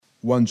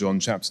1 John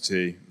chapter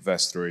 2,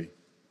 verse 3.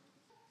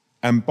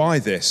 And by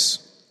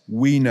this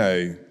we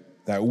know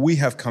that we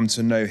have come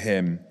to know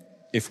him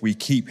if we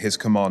keep his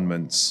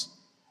commandments.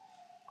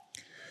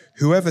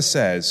 Whoever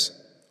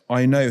says,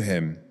 I know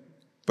him,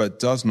 but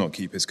does not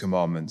keep his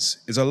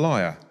commandments, is a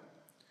liar,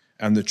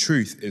 and the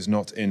truth is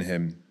not in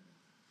him.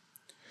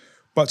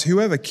 But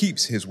whoever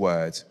keeps his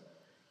word,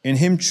 in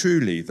him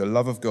truly the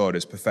love of God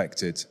is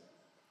perfected.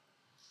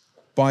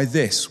 By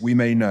this we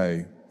may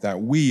know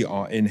that we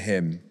are in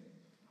him.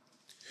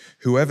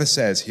 Whoever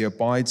says he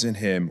abides in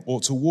him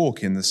ought to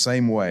walk in the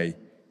same way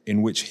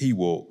in which he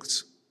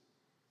walked.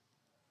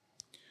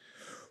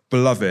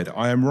 Beloved,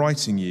 I am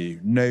writing you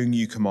no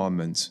new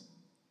commandment,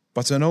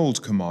 but an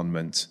old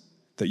commandment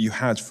that you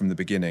had from the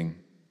beginning.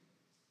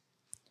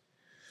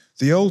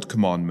 The old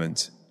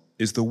commandment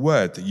is the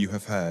word that you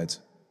have heard.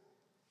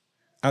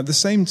 At the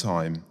same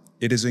time,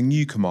 it is a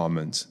new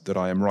commandment that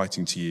I am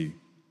writing to you,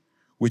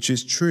 which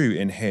is true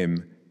in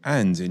him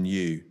and in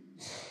you,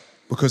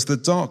 because the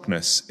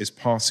darkness is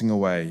passing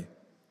away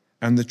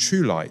and the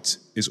true light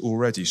is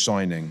already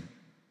shining.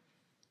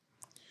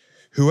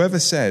 Whoever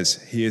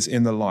says he is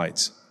in the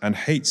light and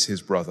hates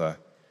his brother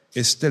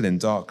is still in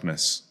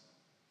darkness.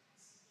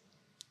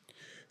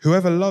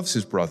 Whoever loves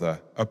his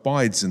brother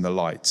abides in the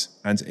light,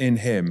 and in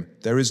him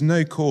there is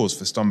no cause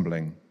for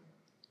stumbling.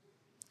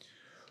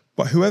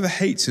 But whoever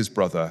hates his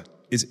brother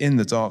is in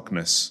the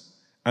darkness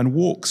and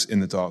walks in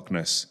the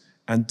darkness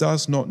and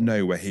does not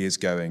know where he is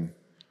going,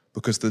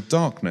 because the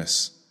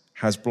darkness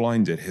has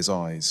blinded his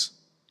eyes.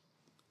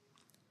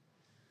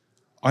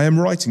 I am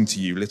writing to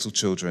you, little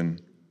children,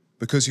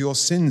 because your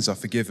sins are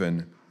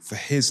forgiven for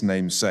his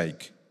name's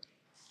sake.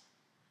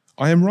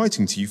 I am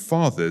writing to you,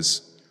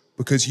 fathers,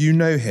 because you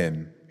know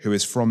him who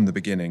is from the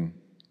beginning.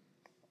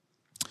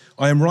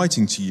 I am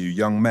writing to you,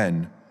 young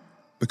men,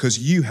 because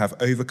you have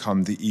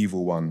overcome the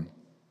evil one.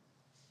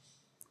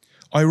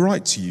 I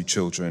write to you,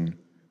 children,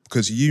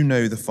 because you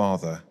know the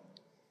Father.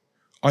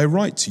 I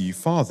write to you,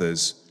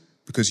 fathers,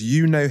 because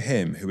you know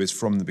him who is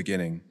from the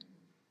beginning.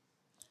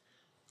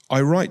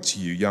 I write to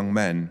you, young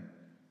men,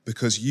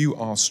 because you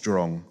are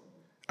strong,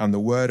 and the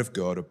word of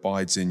God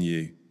abides in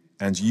you,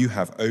 and you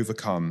have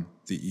overcome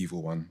the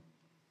evil one.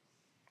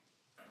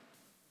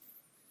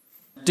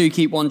 Do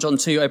keep 1 John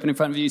 2 open in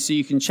front of you so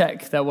you can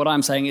check that what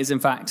I'm saying is in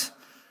fact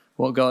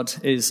what God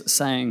is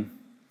saying.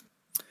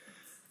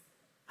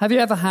 Have you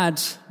ever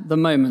had the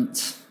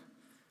moment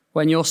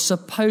when your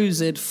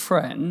supposed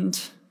friend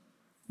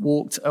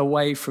walked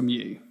away from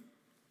you,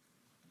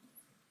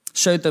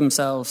 showed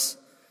themselves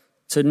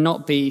to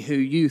not be who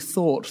you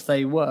thought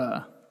they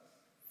were?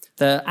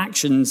 Their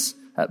actions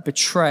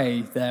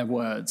betray their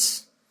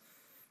words,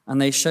 and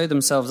they show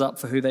themselves up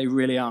for who they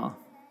really are.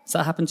 Has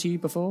that happened to you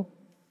before?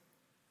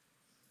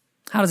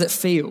 How does it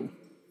feel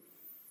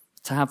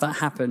to have that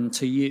happen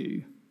to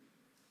you?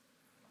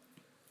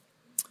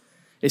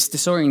 It's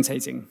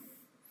disorientating.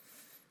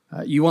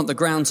 You want the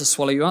ground to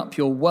swallow you up.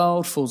 Your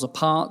world falls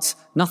apart.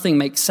 Nothing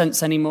makes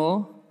sense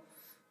anymore.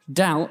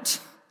 Doubt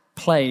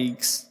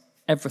plagues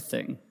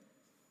everything.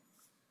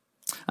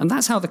 And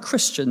that's how the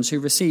Christians who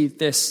received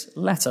this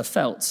letter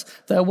felt.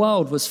 Their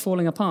world was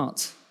falling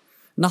apart.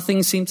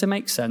 Nothing seemed to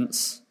make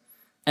sense.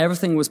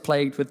 Everything was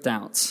plagued with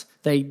doubts.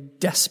 They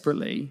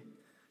desperately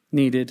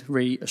needed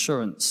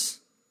reassurance.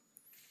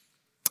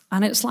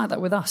 And it's like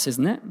that with us,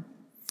 isn't it?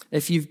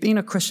 If you've been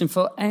a Christian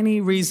for any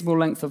reasonable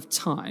length of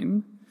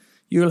time,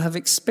 you'll have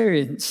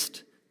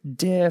experienced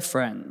dear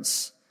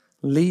friends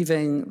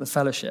leaving the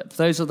fellowship.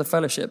 Those are the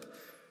fellowship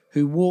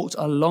who walked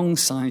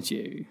alongside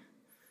you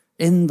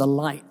in the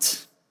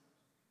light,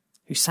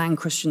 who sang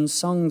Christian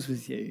songs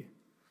with you,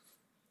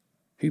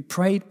 who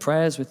prayed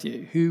prayers with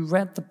you, who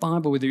read the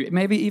Bible with you,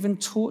 maybe even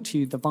taught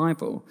you the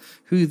Bible,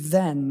 who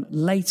then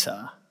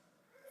later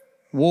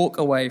walk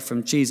away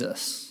from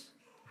Jesus.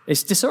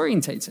 It's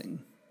disorientating.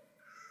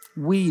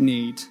 We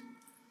need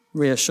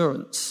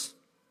reassurance.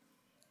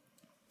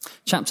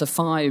 Chapter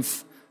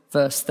 5,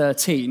 verse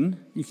 13,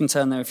 you can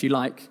turn there if you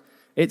like.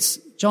 It's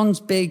John's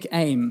big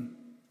aim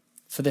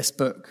for this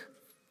book,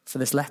 for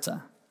this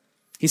letter.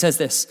 He says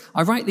this: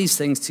 I write these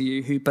things to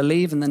you who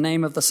believe in the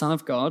name of the Son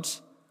of God,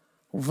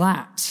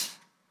 that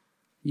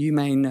you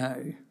may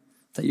know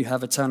that you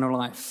have eternal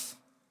life.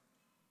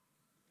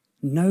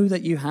 Know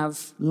that you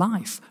have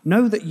life.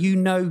 Know that you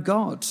know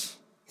God.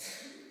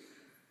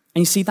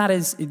 And you see, that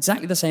is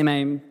exactly the same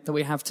aim that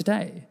we have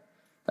today.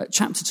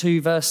 Chapter 2,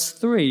 verse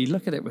 3,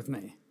 look at it with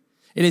me.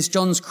 It is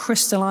John's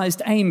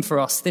crystallized aim for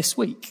us this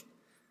week.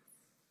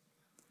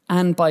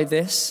 And by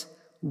this,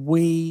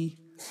 we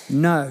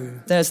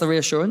know. There's the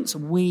reassurance.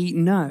 We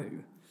know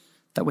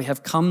that we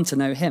have come to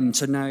know him,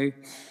 to know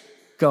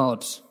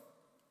God.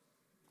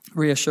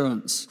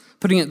 Reassurance.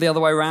 Putting it the other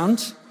way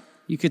around,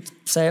 you could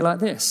say it like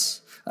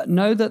this.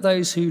 Know that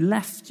those who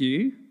left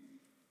you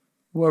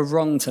were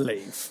wrong to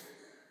leave.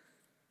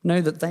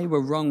 Know that they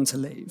were wrong to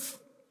leave.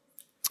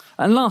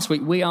 And last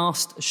week we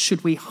asked,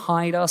 should we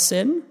hide our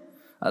sin?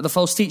 The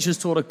false teachers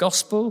taught a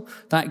gospel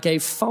that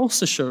gave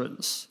false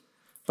assurance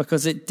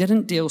because it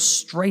didn't deal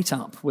straight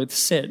up with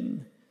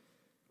sin,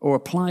 or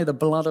apply the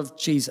blood of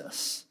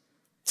Jesus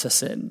to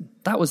sin.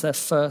 That was their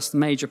first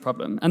major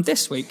problem. And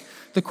this week,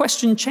 the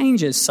question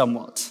changes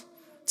somewhat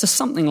to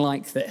something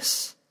like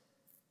this.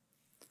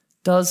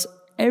 Does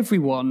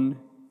everyone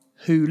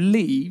who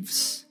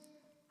leaves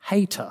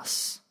hate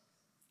us?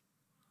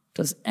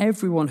 Does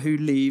everyone who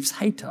leaves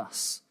hate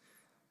us?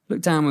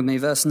 Look down with me,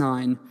 verse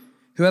 9.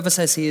 Whoever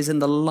says he is in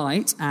the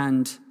light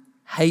and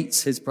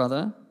hates his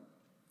brother.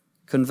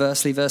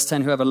 Conversely, verse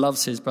 10, whoever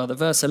loves his brother.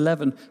 Verse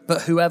 11,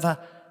 but whoever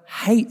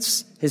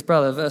hates his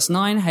brother. Verse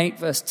 9, hate.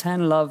 Verse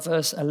 10, love.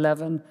 Verse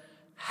 11,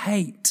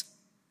 hate.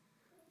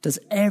 Does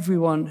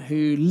everyone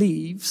who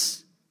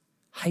leaves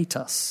hate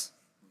us?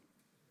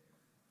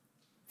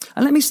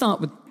 And let me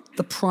start with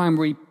the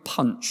primary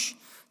punch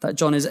that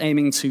John is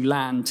aiming to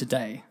land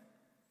today.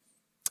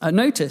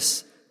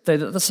 Notice, though,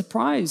 that the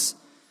surprise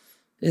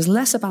is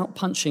less about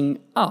punching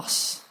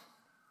us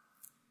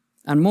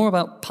and more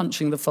about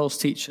punching the false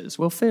teachers.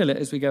 We'll feel it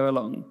as we go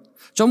along.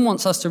 John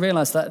wants us to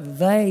realize that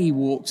they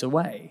walked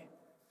away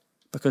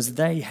because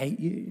they hate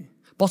you.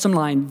 Bottom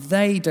line,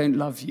 they don't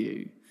love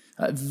you.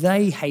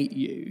 They hate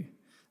you.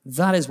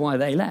 That is why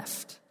they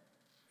left.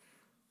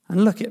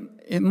 And look,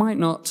 it might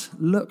not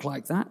look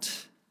like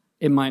that.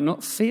 It might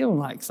not feel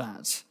like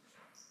that.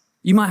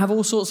 You might have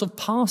all sorts of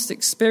past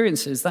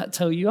experiences that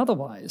tell you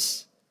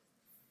otherwise.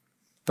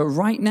 But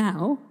right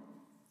now,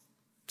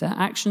 their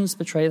actions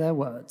betray their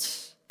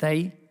words.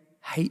 They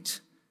hate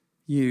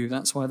you.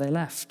 That's why they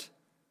left.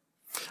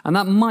 And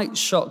that might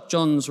shock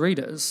John's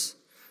readers,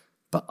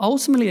 but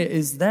ultimately it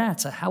is there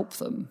to help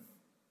them,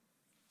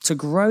 to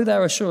grow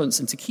their assurance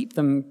and to keep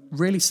them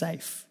really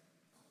safe.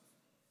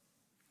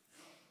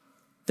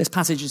 This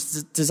passage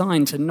is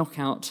designed to knock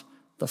out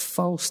the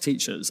false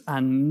teachers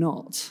and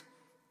not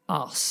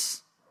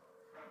us.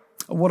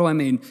 What do I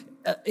mean?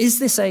 Is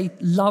this a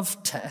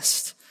love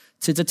test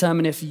to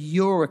determine if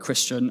you're a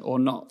Christian or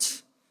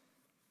not?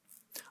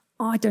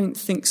 I don't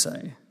think so.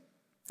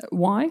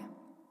 Why?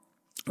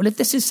 Well, if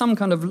this is some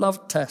kind of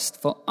love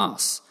test for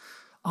us,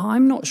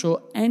 I'm not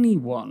sure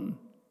anyone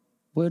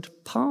would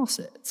pass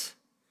it.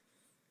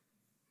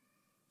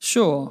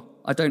 Sure,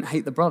 I don't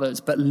hate the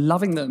brothers, but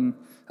loving them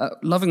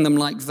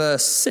like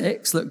verse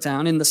 6, look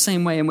down, in the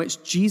same way in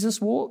which Jesus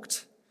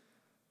walked,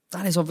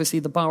 that is obviously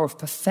the bar of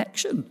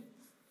perfection,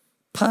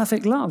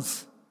 perfect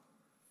love.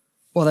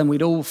 Well, then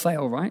we'd all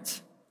fail,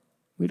 right?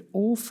 We'd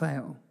all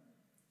fail.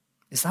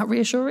 Is that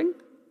reassuring?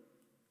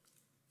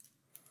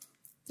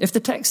 If the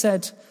text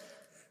said,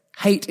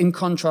 hate in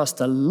contrast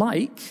to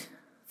like,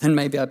 then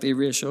maybe I'd be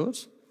reassured.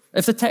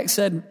 If the text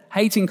said,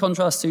 hate in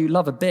contrast to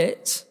love a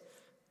bit,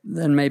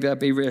 then maybe I'd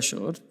be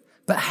reassured.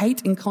 But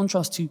hate in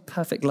contrast to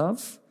perfect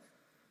love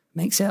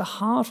makes it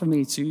hard for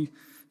me to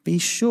be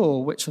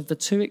sure which of the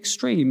two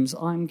extremes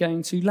I'm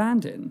going to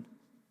land in.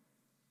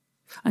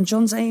 And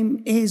John's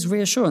aim is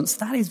reassurance.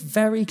 That is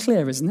very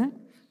clear, isn't it?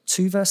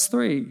 2 verse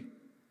 3,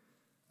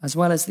 as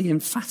well as the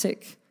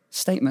emphatic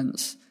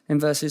statements in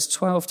verses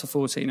 12 to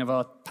 14 of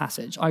our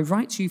passage. I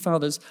write to you,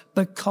 fathers,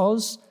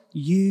 because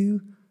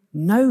you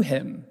know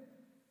him.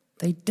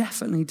 They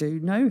definitely do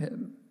know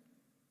him.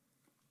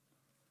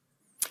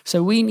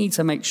 So we need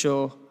to make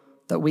sure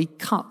that we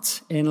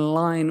cut in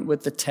line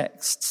with the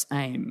text's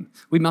aim.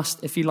 We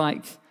must, if you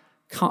like,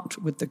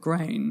 cut with the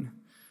grain,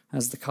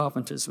 as the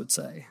carpenters would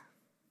say.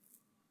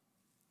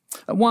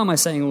 Why am I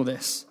saying all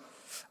this?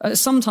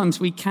 Sometimes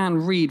we can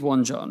read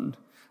 1 John,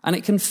 and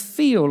it can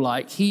feel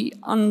like he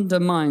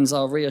undermines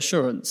our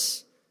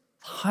reassurance.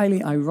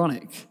 Highly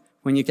ironic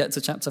when you get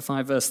to chapter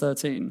 5, verse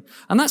 13.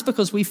 And that's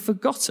because we've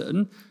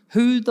forgotten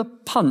who the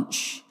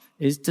punch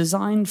is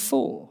designed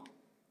for.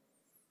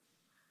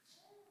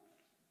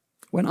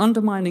 When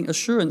undermining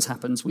assurance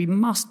happens, we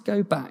must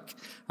go back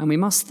and we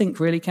must think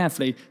really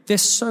carefully.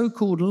 This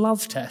so-called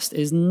love test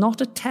is not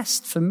a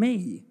test for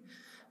me,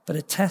 but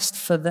a test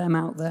for them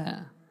out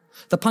there.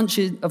 The punch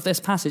of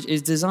this passage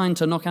is designed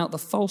to knock out the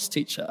false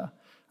teacher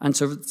and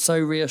to so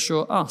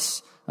reassure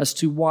us as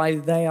to why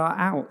they are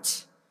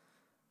out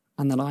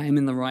and that I am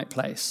in the right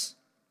place.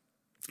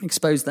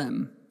 Expose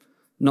them,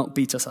 not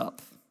beat us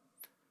up.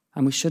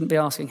 And we shouldn't be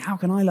asking, how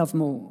can I love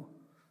more?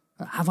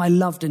 Have I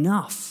loved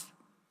enough?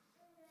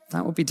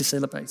 That would be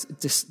disabling.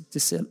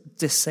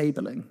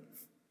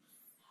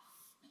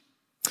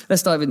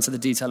 Let's dive into the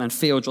detail and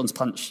feel John's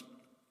punch.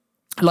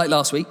 Like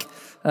last week,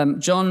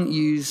 John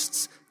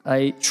used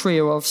a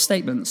trio of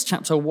statements.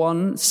 Chapter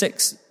 1,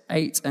 6,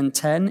 8, and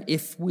 10,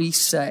 if we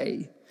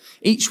say,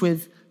 each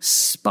with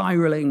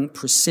spiraling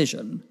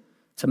precision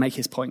to make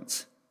his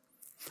point.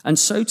 And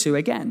so too,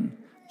 again,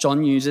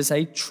 John uses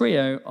a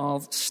trio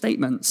of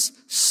statements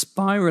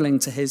spiraling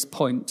to his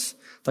point,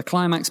 the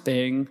climax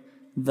being,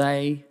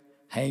 they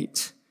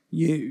hate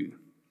you.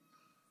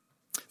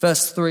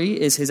 Verse 3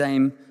 is his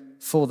aim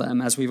for them,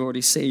 as we've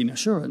already seen,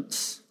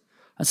 assurance.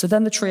 And so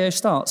then the trio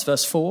starts.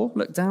 Verse 4,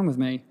 look down with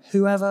me,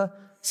 whoever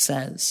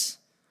says.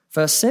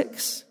 Verse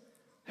 6,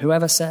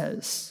 whoever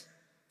says.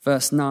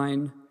 Verse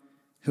 9,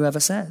 whoever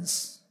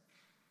says.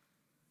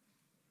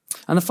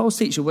 And the false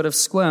teacher would have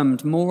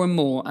squirmed more and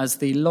more as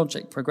the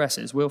logic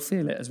progresses. We'll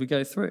feel it as we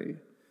go through.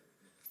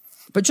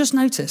 But just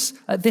notice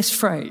this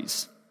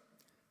phrase,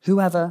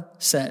 whoever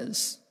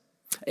says.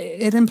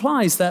 It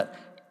implies that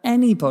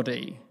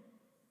anybody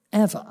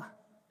ever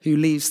who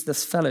leaves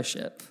this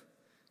fellowship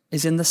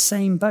is in the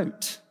same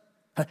boat.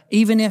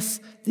 Even if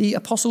the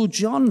Apostle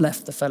John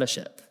left the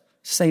fellowship,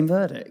 same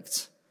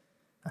verdict.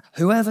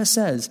 Whoever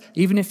says,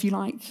 even if you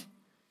like,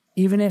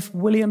 even if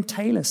William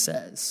Taylor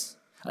says,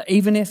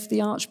 even if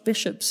the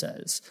Archbishop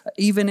says,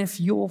 even if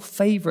your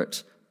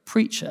favorite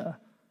preacher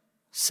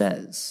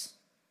says.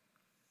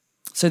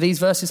 So these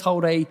verses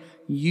hold a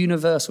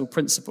universal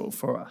principle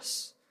for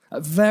us.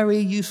 Very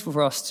useful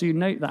for us to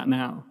note that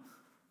now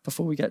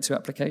before we get to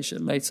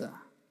application later.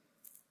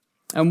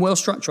 And we'll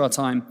structure our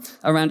time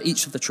around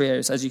each of the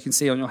trios, as you can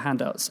see on your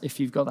handouts, if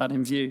you've got that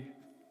in view.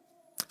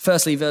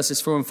 Firstly,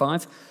 verses 4 and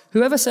 5.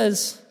 Whoever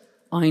says,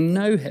 I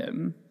know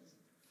him,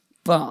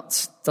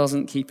 but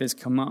doesn't keep his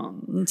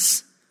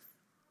commands.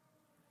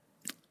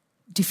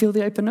 Do you feel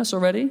the openness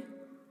already?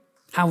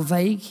 How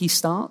vague he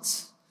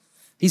starts?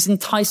 He's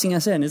enticing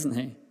us in, isn't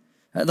he?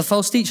 The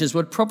false teachers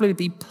would probably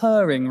be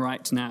purring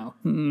right now.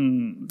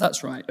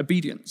 That's right,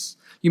 obedience.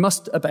 You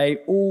must obey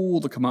all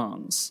the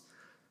commands.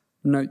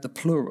 Note the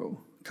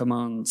plural,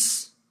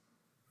 commands.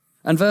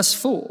 And verse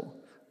 4,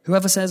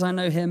 whoever says, I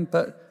know him,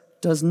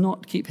 but does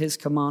not keep his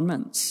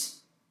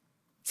commandments.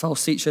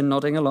 False teacher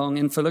nodding along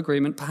in full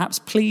agreement, perhaps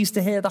pleased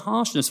to hear the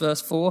harshness.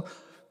 Verse 4,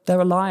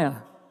 they're a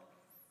liar.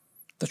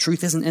 The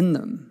truth isn't in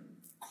them.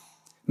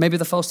 Maybe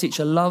the false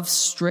teacher loves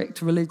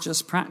strict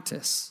religious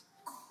practice.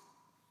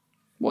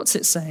 What's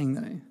it saying,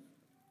 though?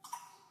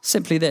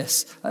 Simply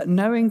this,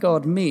 knowing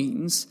God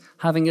means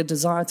having a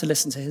desire to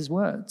listen to his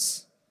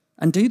words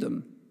and do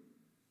them,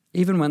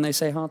 even when they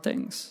say hard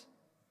things.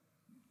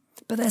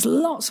 But there's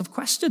lots of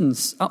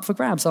questions up for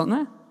grabs, aren't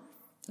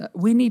there?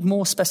 We need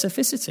more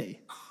specificity.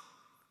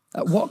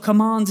 What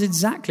commands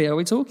exactly are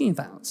we talking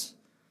about?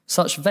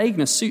 Such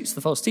vagueness suits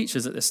the false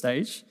teachers at this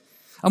stage.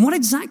 And what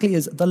exactly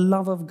is the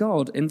love of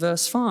God in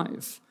verse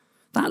 5?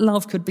 That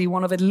love could be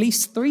one of at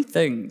least three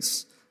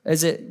things.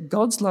 Is it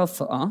God's love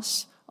for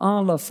us,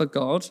 our love for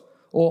God,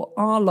 or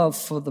our love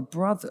for the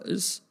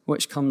brothers,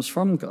 which comes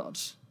from God?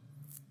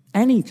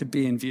 Any could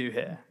be in view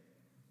here.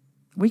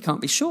 We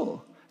can't be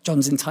sure.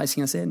 John's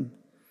enticing us in.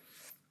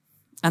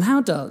 And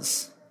how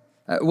does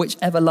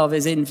whichever love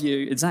is in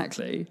view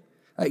exactly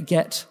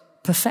get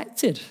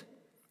perfected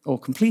or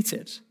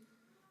completed,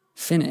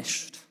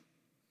 finished?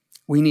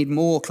 We need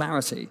more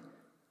clarity.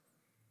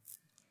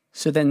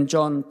 So then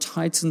John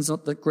tightens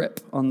up the grip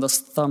on the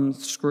thumb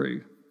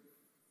screw.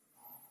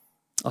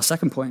 Our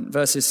second point,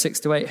 verses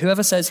 6 to 8.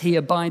 Whoever says he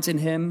abides in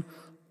him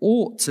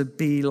ought to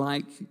be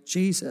like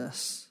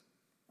Jesus.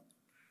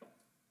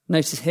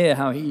 Notice here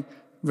how he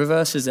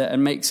reverses it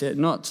and makes it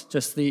not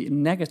just the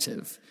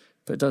negative,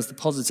 but does the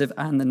positive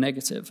and the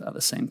negative at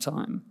the same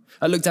time.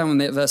 Look down with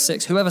me at verse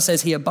 6. Whoever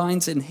says he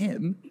abides in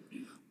him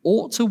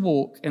ought to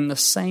walk in the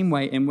same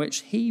way in which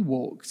he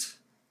walked.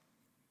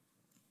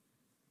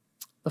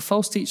 The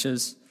false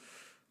teachers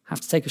have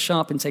to take a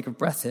sharp intake of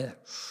breath here.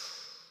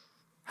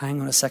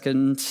 Hang on a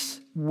second.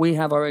 We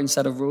have our own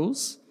set of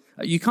rules.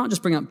 You can't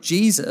just bring up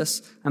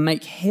Jesus and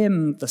make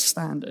him the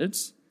standard.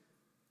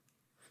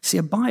 See,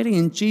 abiding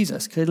in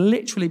Jesus could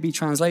literally be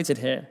translated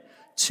here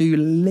to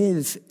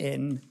live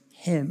in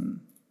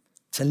him,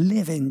 to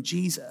live in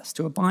Jesus,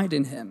 to abide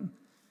in him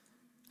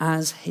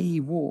as he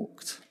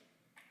walked.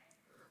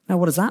 Now,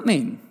 what does that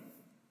mean?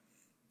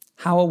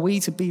 How are we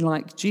to be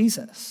like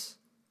Jesus?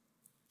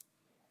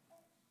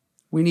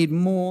 We need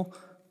more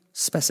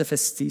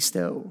specificity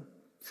still.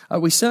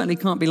 We certainly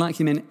can't be like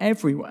him in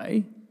every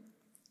way.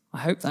 I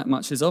hope that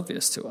much is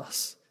obvious to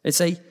us.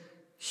 It's a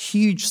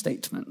huge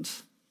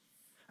statement.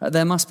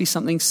 There must be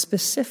something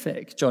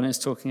specific John is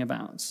talking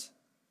about.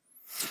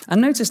 And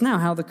notice now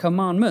how the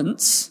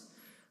commandments,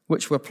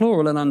 which were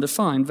plural and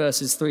undefined,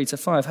 verses 3 to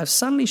 5, have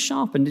suddenly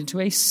sharpened into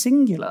a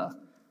singular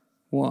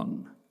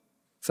one.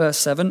 Verse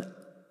 7,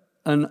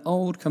 an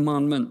old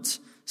commandment,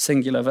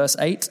 singular. Verse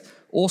 8,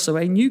 also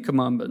a new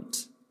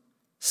commandment,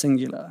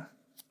 singular.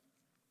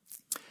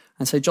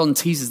 And so John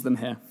teases them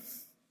here.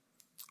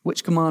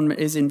 Which commandment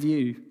is in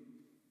view?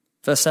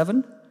 Verse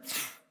 7,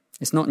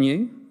 it's not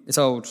new, it's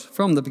old,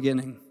 from the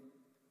beginning.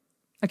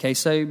 Okay,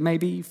 so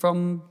maybe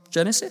from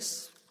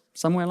Genesis,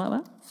 somewhere like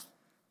that?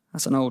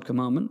 That's an old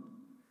commandment.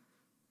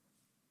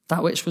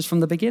 That which was from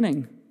the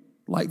beginning,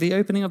 like the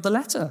opening of the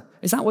letter.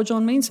 Is that what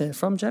John means here?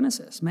 From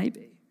Genesis?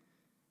 Maybe.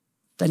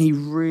 Then he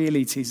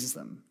really teases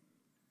them.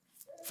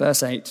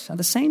 Verse 8, at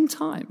the same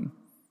time,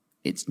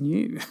 it's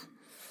new.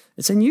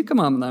 It's a new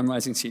commandment that I'm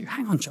writing to you.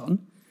 Hang on,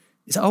 John.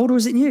 Is it old or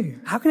is it new?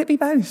 How can it be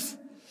both?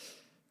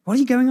 What are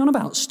you going on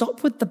about?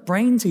 Stop with the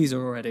brain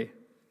teaser already.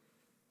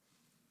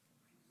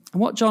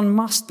 And what John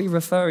must be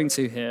referring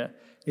to here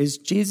is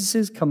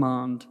Jesus'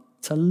 command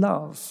to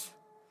love.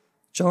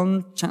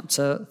 John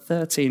chapter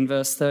 13,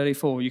 verse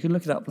 34. You can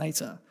look it up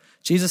later.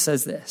 Jesus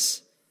says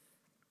this,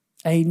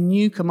 a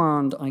new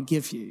command I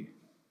give you,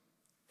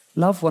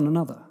 love one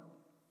another.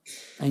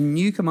 A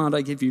new command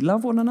I give you,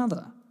 love one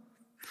another.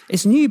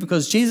 It's new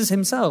because Jesus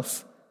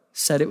himself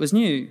said it was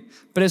new,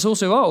 but it's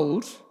also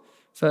old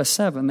Verse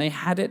 7, they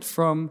had it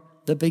from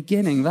the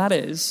beginning. That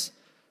is,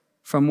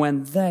 from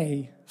when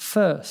they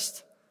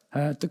first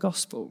heard the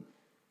gospel.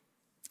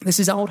 This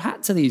is old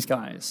hat to these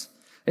guys.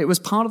 It was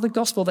part of the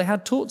gospel they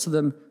had taught to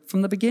them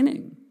from the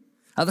beginning.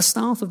 At the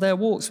start of their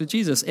walks with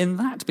Jesus, in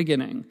that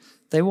beginning,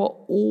 they were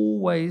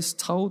always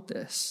told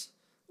this,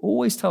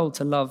 always told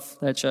to love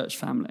their church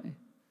family.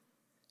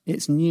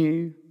 It's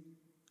new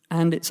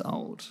and it's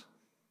old.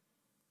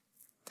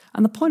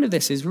 And the point of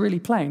this is really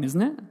plain,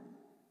 isn't it?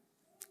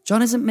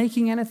 John isn't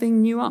making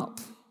anything new up.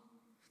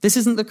 This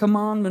isn't the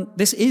commandment.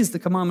 This is the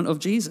commandment of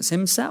Jesus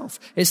himself.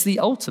 It's the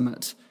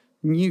ultimate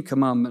new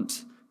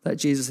commandment that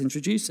Jesus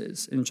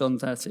introduces in John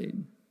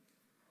 13.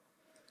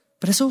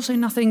 But it's also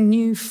nothing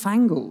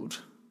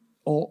newfangled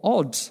or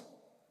odd.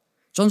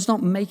 John's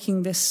not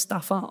making this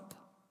stuff up.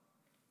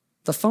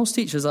 The false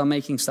teachers are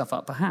making stuff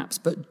up, perhaps,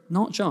 but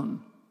not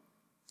John.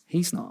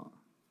 He's not.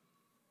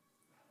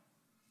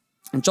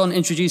 And John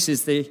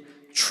introduces the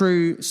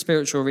true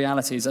spiritual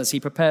realities as he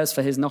prepares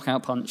for his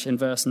knockout punch in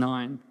verse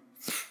 9.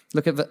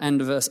 Look at the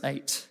end of verse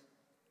 8.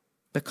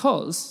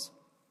 Because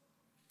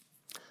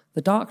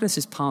the darkness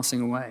is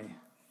passing away,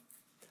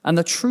 and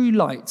the true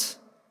light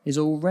is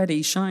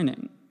already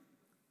shining.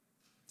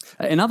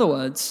 In other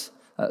words,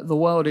 the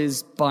world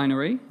is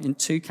binary in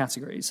two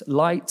categories,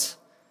 light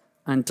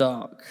and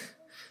dark.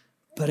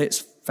 But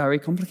it's very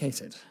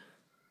complicated.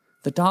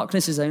 The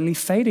darkness is only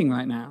fading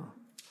right now.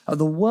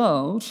 The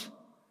world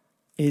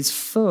is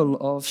full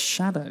of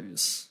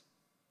shadows.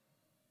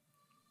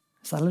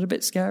 Is that a little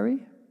bit scary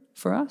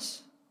for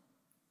us?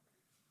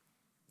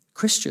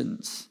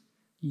 Christians,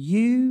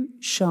 you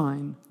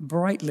shine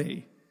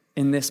brightly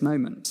in this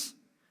moment,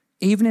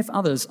 even if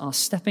others are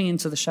stepping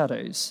into the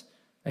shadows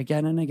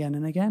again and again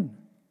and again.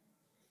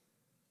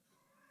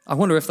 I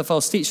wonder if the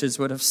false teachers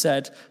would have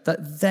said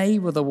that they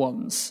were the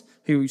ones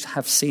who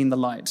have seen the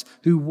light,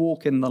 who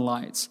walk in the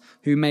light,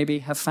 who maybe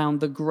have found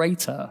the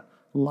greater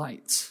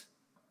light.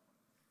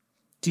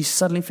 Do you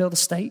suddenly feel the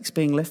stakes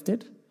being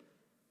lifted?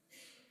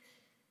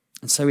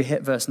 And so we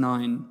hit verse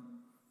 9.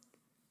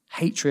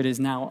 Hatred is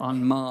now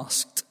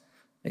unmasked,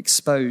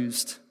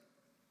 exposed.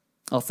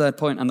 Our third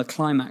point and the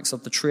climax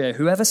of the trio.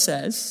 Whoever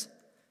says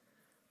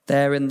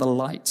they're in the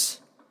light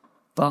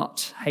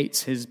but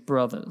hates his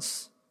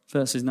brothers.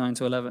 Verses 9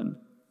 to 11.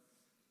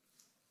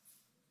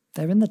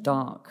 They're in the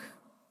dark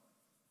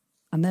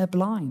and they're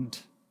blind.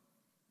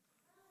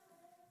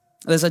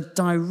 There's a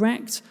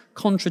direct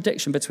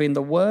contradiction between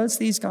the words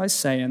these guys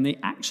say and the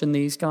action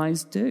these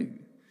guys do.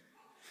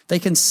 They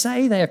can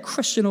say they are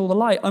Christian all the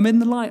light. I'm in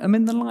the light, I'm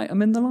in the light,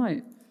 I'm in the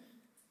light.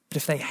 But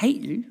if they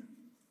hate you,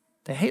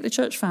 they hate the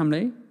church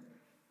family,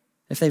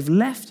 if they've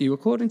left you,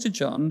 according to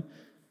John,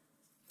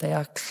 they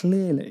are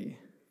clearly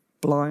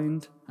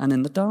blind and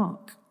in the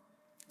dark.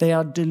 They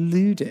are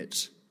deluded.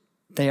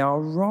 They are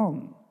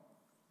wrong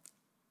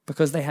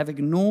because they have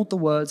ignored the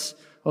words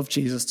of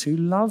Jesus to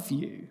love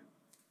you.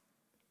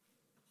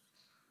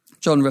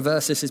 John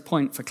reverses his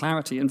point for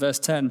clarity in verse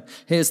 10.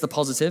 Here's the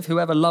positive.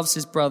 Whoever loves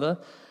his brother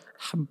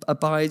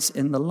abides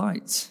in the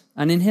light,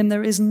 and in him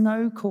there is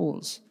no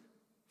cause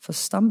for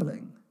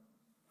stumbling.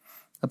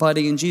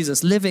 Abiding in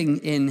Jesus, living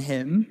in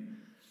him,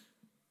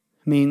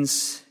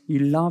 means you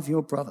love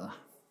your brother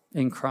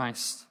in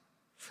Christ.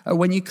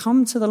 When you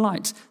come to the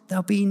light,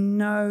 there'll be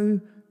no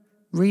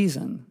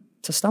reason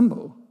to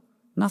stumble.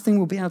 Nothing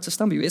will be able to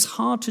stumble you. It's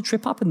hard to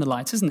trip up in the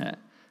light, isn't it?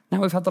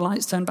 Now we've had the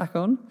lights turned back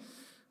on,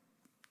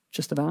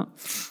 just about.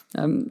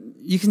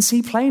 You can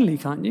see plainly,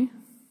 can't you?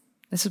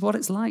 This is what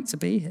it's like to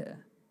be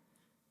here.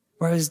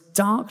 Whereas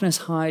darkness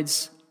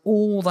hides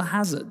all the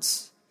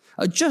hazards.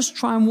 Just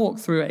try and walk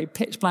through a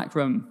pitch black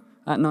room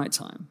at night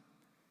time.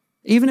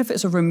 Even if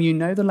it's a room you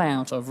know the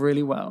layout of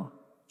really well,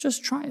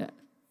 just try it.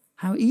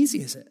 How easy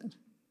is it?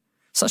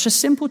 Such a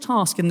simple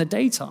task in the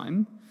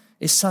daytime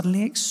is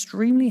suddenly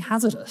extremely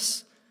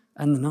hazardous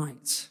at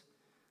night.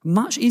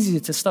 Much easier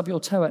to stub your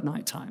toe at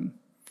night time.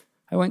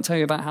 I won't tell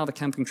you about how the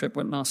camping trip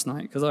went last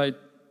night because I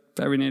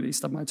very nearly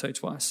stubbed my toe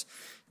twice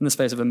in the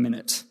space of a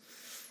minute.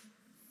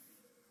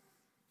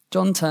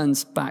 John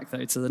turns back,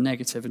 though, to the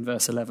negative in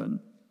verse 11.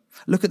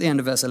 Look at the end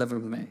of verse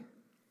 11 with me.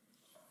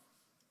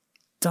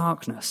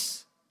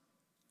 Darkness.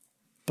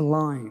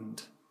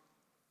 Blind.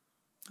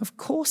 Of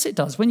course it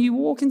does. When you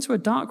walk into a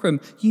dark room,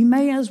 you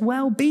may as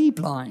well be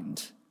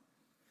blind.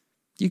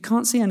 You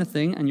can't see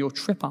anything and you'll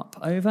trip up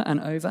over and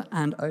over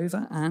and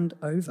over and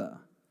over.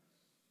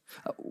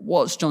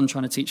 What's John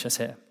trying to teach us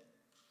here?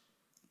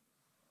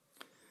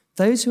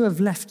 Those who have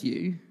left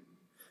you,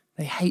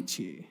 they hate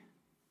you.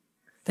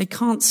 They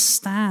can't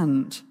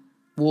stand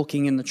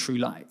walking in the true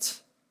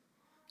light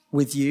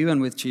with you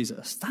and with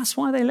Jesus. That's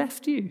why they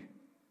left you.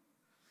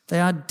 They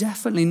are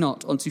definitely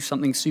not onto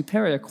something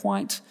superior,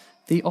 quite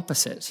the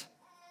opposite,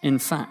 in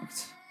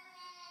fact.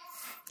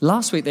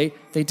 Last week,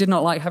 they did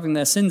not like having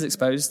their sins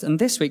exposed, and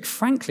this week,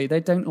 frankly, they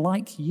don't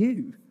like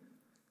you.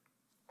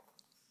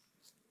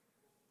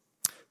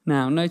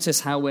 Now,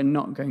 notice how we're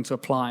not going to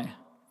apply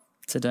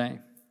today.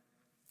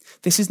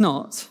 This is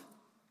not,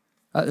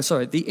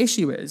 the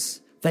issue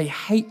is they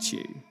hate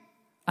you,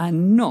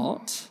 and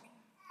not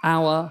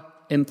our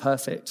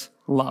imperfect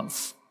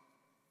love.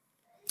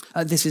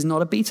 This is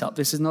not a beat up.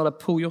 This is not a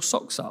pull your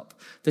socks up.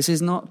 This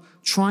is not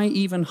try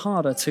even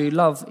harder to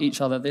love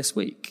each other this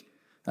week,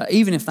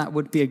 even if that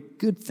would be a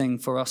good thing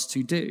for us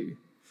to do.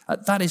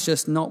 That is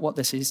just not what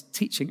this is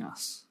teaching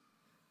us.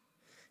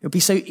 It would be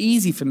so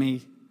easy for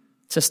me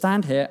to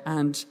stand here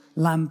and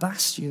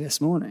lambast you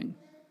this morning,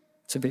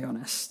 to be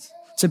honest,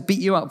 to beat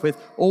you up with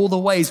all the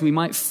ways we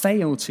might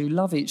fail to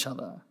love each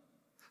other,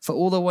 for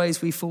all the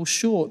ways we fall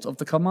short of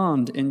the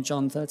command in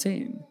John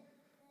 13,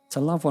 to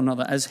love one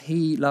another as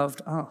he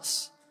loved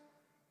us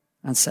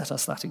and set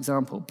us that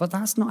example. But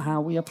that's not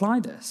how we apply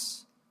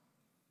this.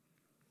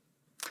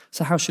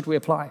 So how should we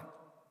apply?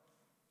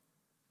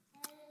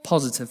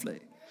 Positively.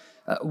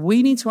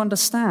 We need to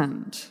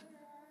understand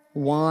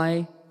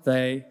why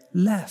they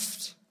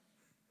left,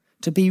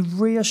 to be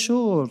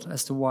reassured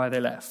as to why they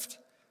left,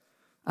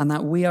 and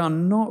that we are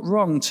not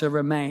wrong to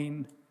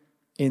remain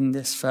in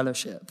this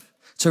fellowship,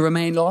 to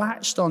remain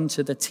latched on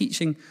to the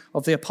teaching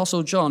of the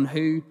Apostle John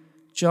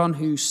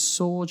who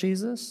saw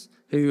Jesus,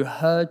 who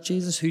heard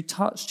Jesus, who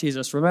touched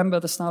Jesus. Remember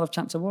the start of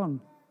chapter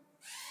 1.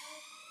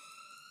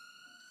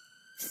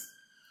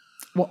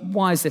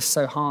 Why is this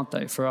so hard,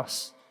 though, for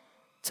us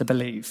to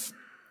believe?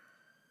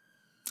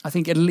 I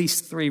think at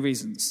least 3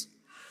 reasons.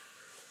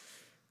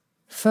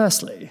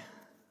 Firstly,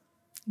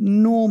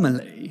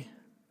 normally,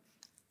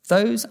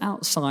 those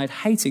outside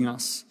hating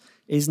us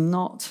is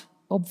not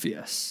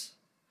obvious.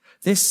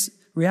 This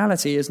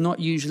reality is not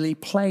usually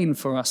plain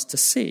for us to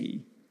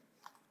see.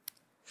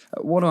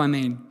 What do I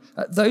mean?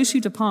 Those who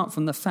depart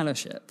from the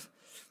fellowship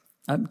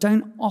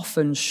don't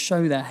often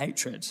show their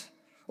hatred,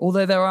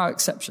 although there are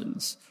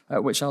exceptions,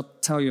 which I'll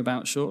tell you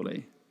about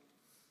shortly.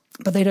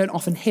 But they don't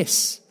often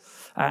hiss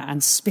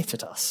and spit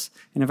at us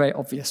in a very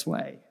obvious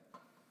way.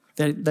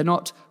 They're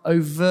not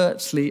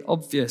overtly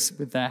obvious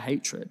with their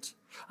hatred.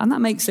 And that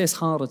makes this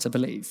harder to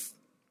believe.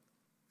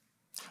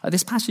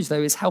 This passage,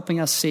 though, is helping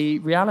us see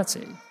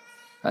reality.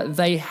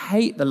 They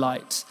hate the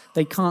light.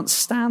 They can't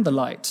stand the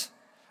light.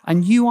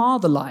 And you are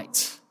the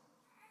light.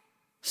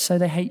 So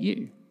they hate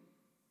you.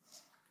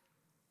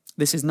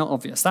 This is not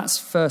obvious. That's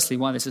firstly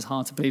why this is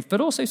hard to believe.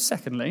 But also,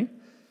 secondly,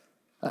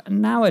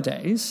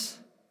 nowadays,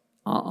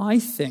 I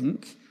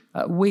think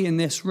we in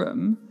this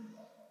room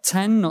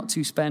tend not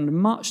to spend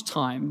much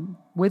time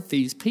with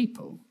these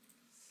people.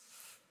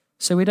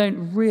 So we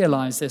don't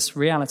realize this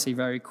reality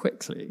very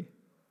quickly,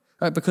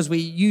 because we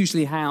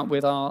usually hang out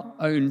with our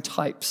own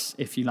types,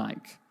 if you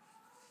like.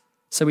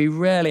 So we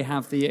rarely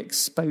have the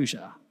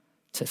exposure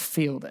to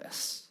feel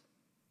this.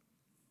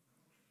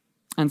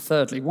 And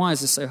thirdly, why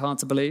is this so hard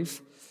to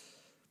believe?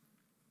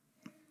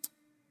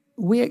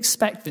 We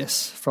expect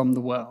this from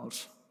the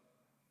world.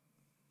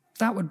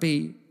 That would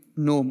be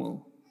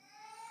normal.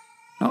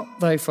 Not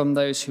though from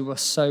those who were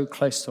so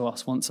close to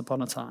us once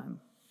upon a time.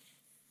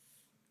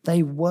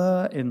 They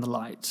were in the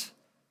light.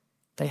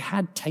 They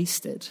had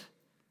tasted,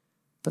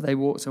 but they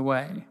walked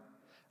away.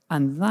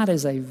 And that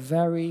is a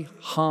very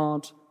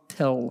hard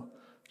pill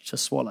to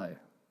swallow.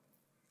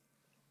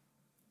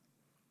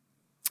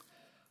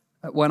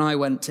 When I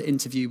went to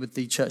interview with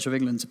the Church of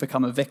England to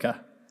become a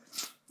vicar,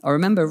 I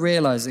remember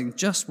realizing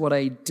just what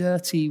a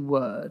dirty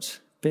word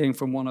being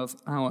from one of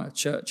our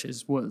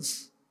churches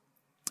was.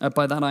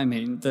 By that I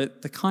mean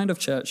the kind of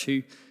church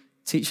who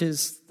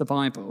teaches the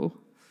Bible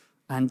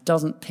and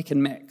doesn't pick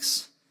and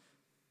mix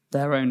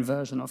their own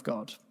version of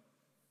God.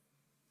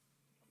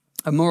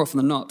 And more often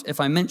than not, if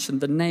I mentioned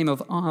the name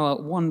of our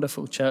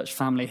wonderful church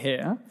family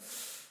here,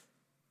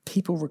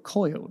 people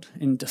recoiled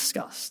in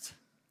disgust.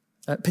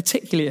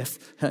 Particularly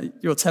if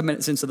you're 10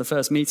 minutes into the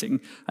first meeting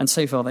and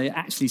so far they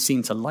actually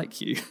seem to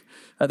like you.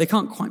 They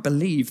can't quite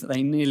believe that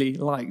they nearly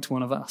liked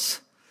one of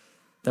us.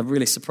 They're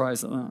really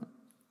surprised at that.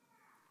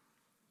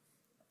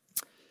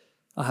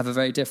 I have a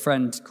very dear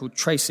friend called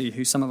Tracy,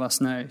 who some of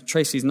us know.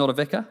 Tracy's not a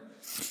vicar,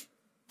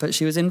 but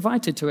she was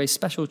invited to a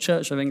special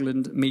Church of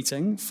England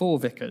meeting for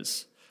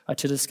vicars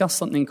to discuss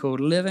something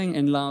called Living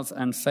in Love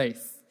and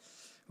Faith,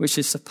 which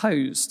is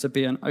supposed to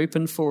be an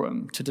open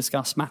forum to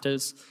discuss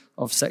matters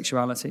of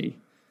sexuality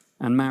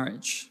and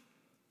marriage.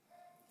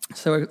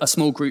 So a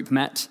small group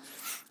met,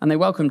 and they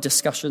welcomed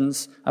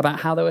discussions about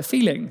how they were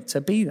feeling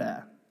to be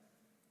there.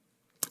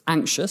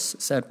 Anxious,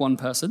 said one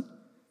person,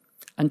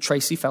 and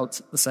Tracy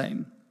felt the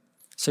same.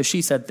 So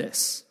she said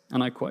this,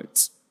 and I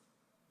quote,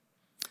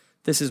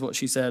 this is what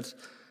she said: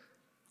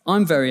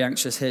 "I'm very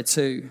anxious here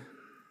too.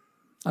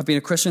 I've been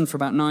a Christian for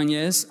about 9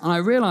 years, and I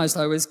realized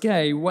I was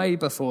gay way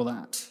before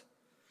that.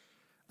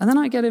 And then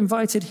I get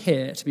invited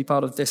here to be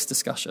part of this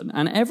discussion.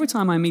 And every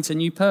time I meet a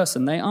new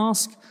person, they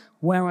ask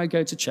where I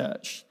go to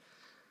church.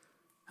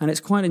 And it's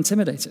quite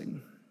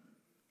intimidating.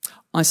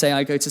 I say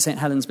I go to St.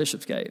 Helens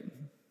Bishopsgate.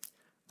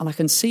 And I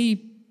can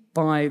see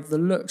by the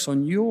looks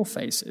on your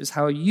faces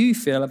how you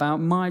feel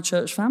about my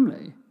church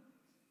family.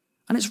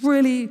 And it's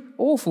really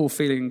awful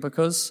feeling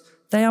because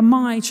they are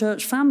my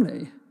church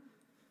family.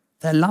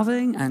 They're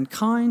loving and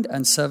kind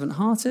and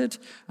servant-hearted,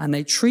 and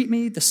they treat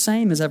me the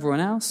same as everyone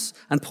else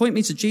and point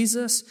me to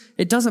Jesus.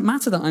 It doesn't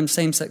matter that I'm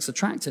same-sex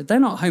attracted. They're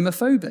not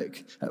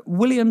homophobic.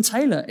 William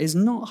Taylor is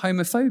not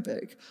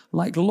homophobic,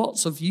 like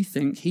lots of you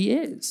think he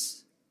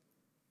is.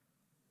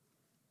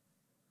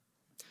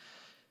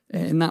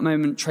 In that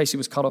moment, Tracy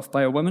was cut off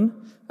by a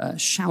woman,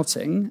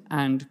 shouting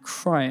and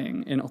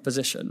crying in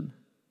opposition.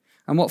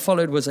 And what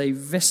followed was a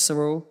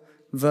visceral,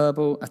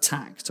 verbal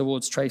attack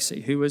towards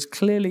Tracy, who was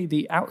clearly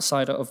the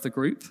outsider of the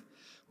group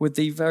with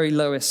the very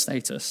lowest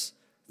status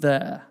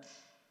there.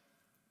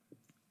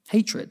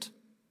 Hatred.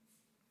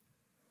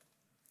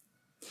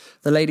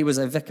 The lady was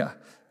a vicar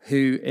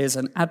who is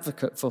an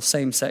advocate for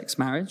same-sex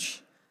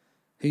marriage,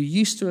 who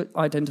used to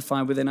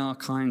identify within our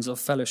kinds of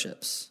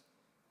fellowships,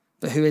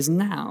 but who is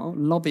now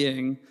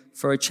lobbying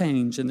for a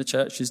change in the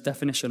church's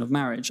definition of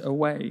marriage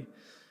away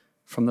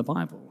from the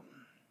Bible.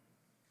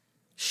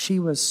 She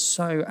was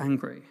so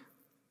angry.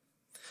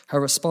 Her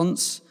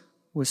response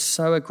was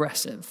so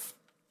aggressive.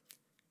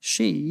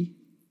 She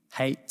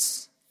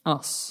hates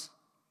us.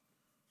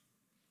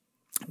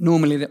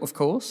 Normally, of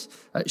course,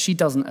 she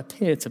doesn't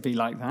appear to be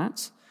like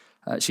that.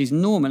 She's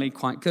normally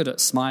quite good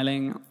at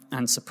smiling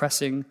and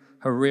suppressing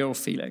her real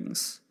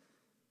feelings.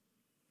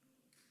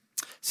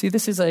 See,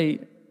 this is a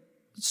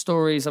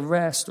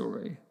rare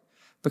story,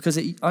 because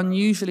it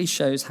unusually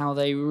shows how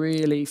they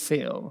really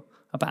feel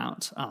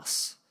about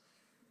us.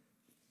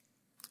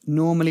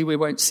 Normally, we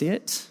won't see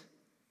it.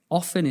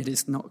 Often it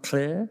is not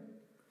clear.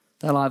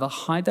 They'll either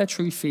hide their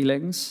true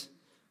feelings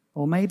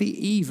or maybe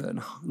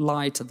even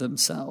lie to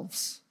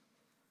themselves.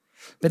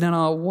 But in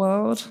our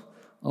world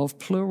of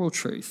plural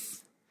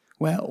truth,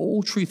 where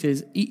all truth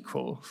is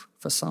equal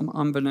for some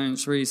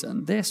unbeknownst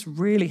reason, this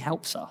really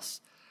helps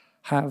us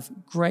have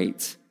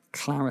great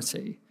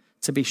clarity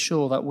to be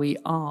sure that we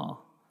are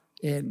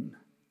in.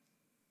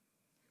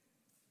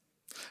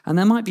 And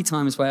there might be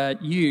times where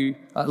you,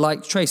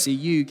 like Tracy,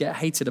 you get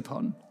hated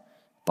upon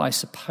by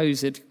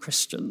supposed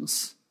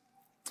Christians.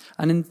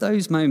 And in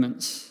those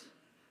moments,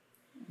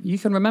 you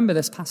can remember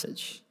this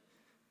passage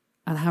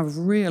and have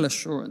real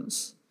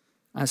assurance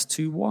as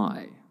to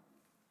why.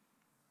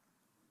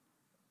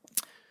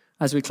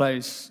 As we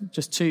close,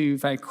 just two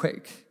very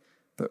quick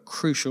but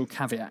crucial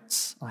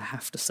caveats, I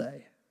have to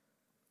say.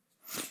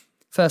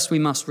 First, we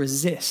must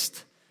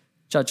resist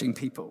judging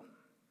people.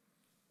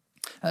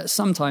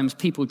 Sometimes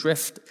people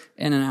drift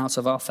in and out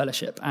of our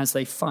fellowship as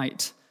they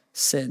fight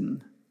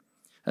sin.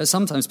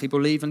 Sometimes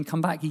people leave and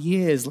come back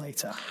years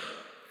later.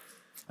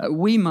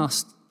 We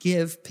must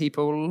give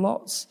people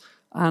lots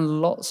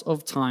and lots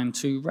of time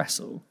to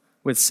wrestle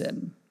with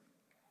sin.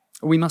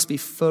 We must be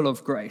full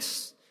of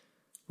grace.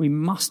 We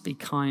must be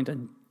kind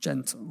and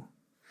gentle.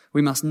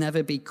 We must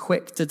never be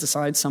quick to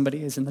decide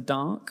somebody is in the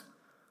dark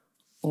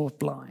or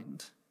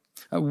blind.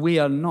 We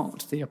are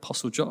not the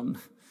Apostle John.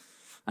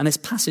 And this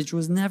passage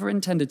was never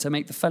intended to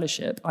make the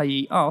fellowship,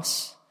 i.e.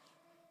 us,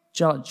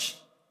 judge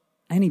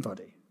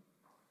anybody.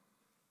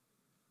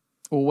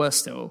 Or worse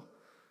still,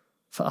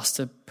 for us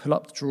to pull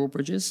up the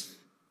drawbridges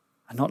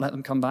and not let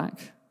them come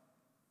back.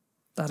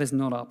 That is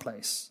not our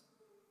place.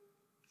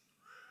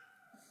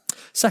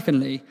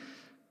 Secondly,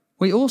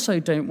 we also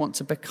don't want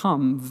to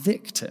become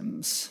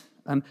victims.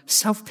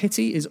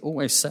 Self-pity is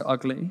always so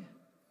ugly.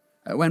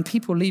 When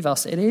people leave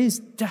us, it is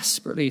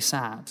desperately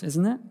sad,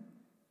 isn't it?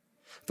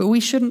 But we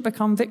shouldn't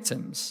become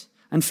victims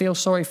and feel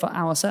sorry for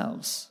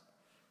ourselves.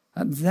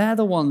 They're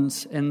the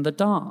ones in the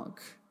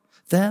dark.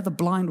 They're the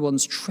blind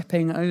ones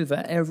tripping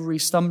over every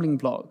stumbling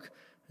block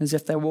as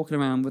if they're walking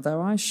around with their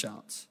eyes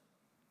shut.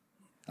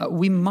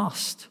 We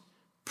must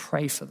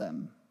pray for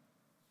them.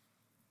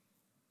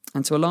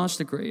 And to a large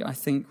degree, I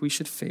think we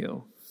should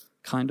feel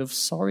kind of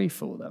sorry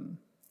for them.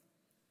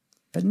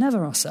 But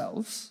never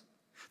ourselves.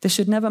 This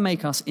should never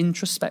make us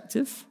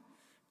introspective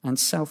and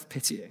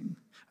self-pitying.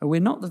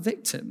 We're not the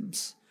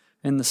victims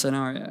in the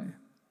scenario.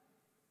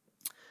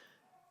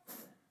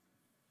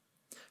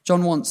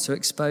 John wants to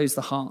expose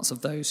the hearts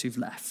of those who've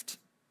left.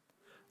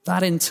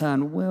 That in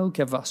turn will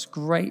give us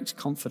great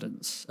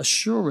confidence,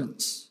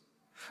 assurance.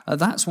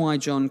 That's why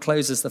John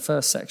closes the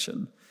first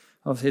section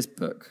of his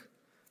book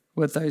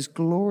with those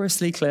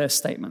gloriously clear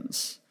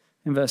statements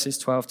in verses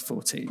 12 to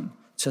 14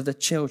 to the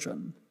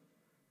children,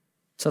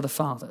 to the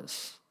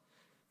fathers,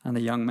 and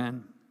the young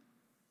men.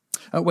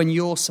 When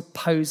your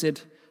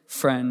supposed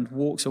friend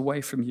walks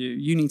away from you,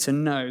 you need to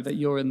know that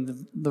you're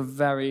in the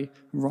very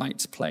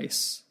right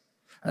place.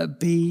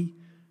 Be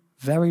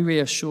very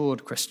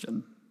reassured,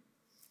 Christian.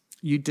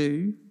 You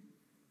do,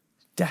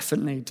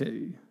 definitely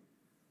do,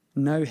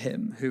 know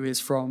him who is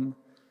from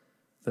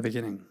the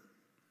beginning.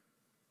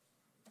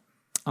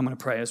 I'm going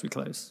to pray as we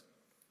close.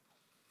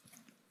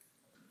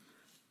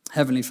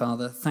 Heavenly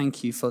Father,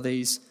 thank you for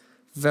these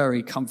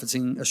very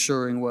comforting,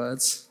 assuring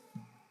words.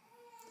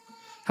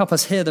 Help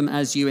us hear them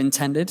as you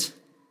intended.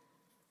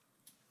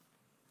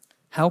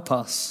 Help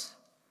us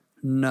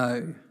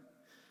know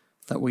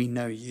that we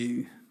know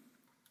you.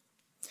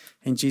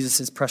 In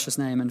Jesus' precious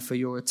name and for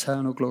your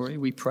eternal glory,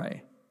 we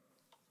pray.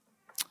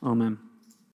 Amen.